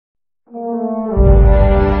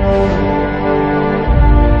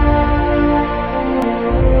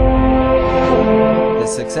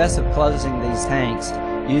success of closing these tanks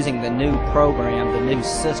using the new program, the new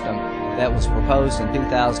system that was proposed in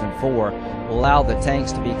 2004, will allow the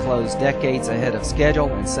tanks to be closed decades ahead of schedule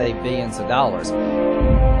and save billions of dollars.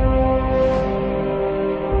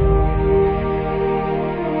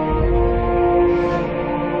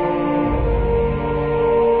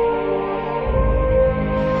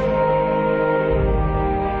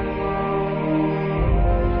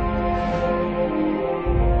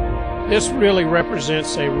 This really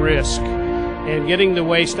represents a risk, and getting the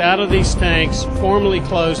waste out of these tanks, formally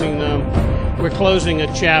closing them, we're closing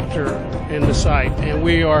a chapter in the site, and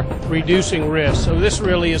we are reducing risk. So this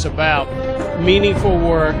really is about meaningful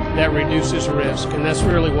work that reduces risk, and that's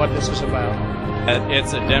really what this is about.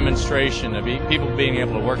 It's a demonstration of people being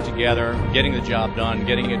able to work together, getting the job done,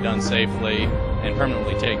 getting it done safely, and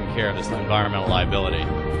permanently taking care of this environmental liability.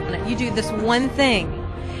 You do this one thing,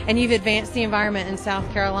 and you've advanced the environment in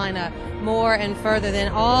South Carolina more and further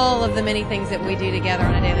than all of the many things that we do together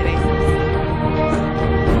on a daily basis.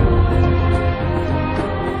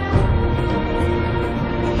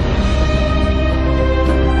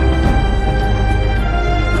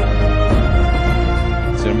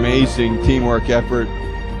 It's an amazing teamwork effort.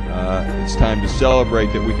 It's time to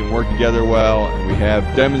celebrate that we can work together well, and we have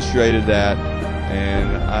demonstrated that.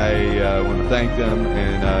 And I want to thank them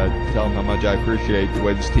and tell them how much I appreciate the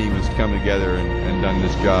way this team has come together and done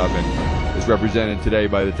this job, and is represented today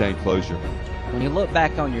by the tank closure. When you look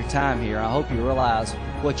back on your time here, I hope you realize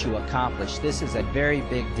what you accomplished. This is a very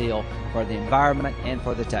big deal for the environment and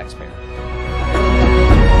for the taxpayer.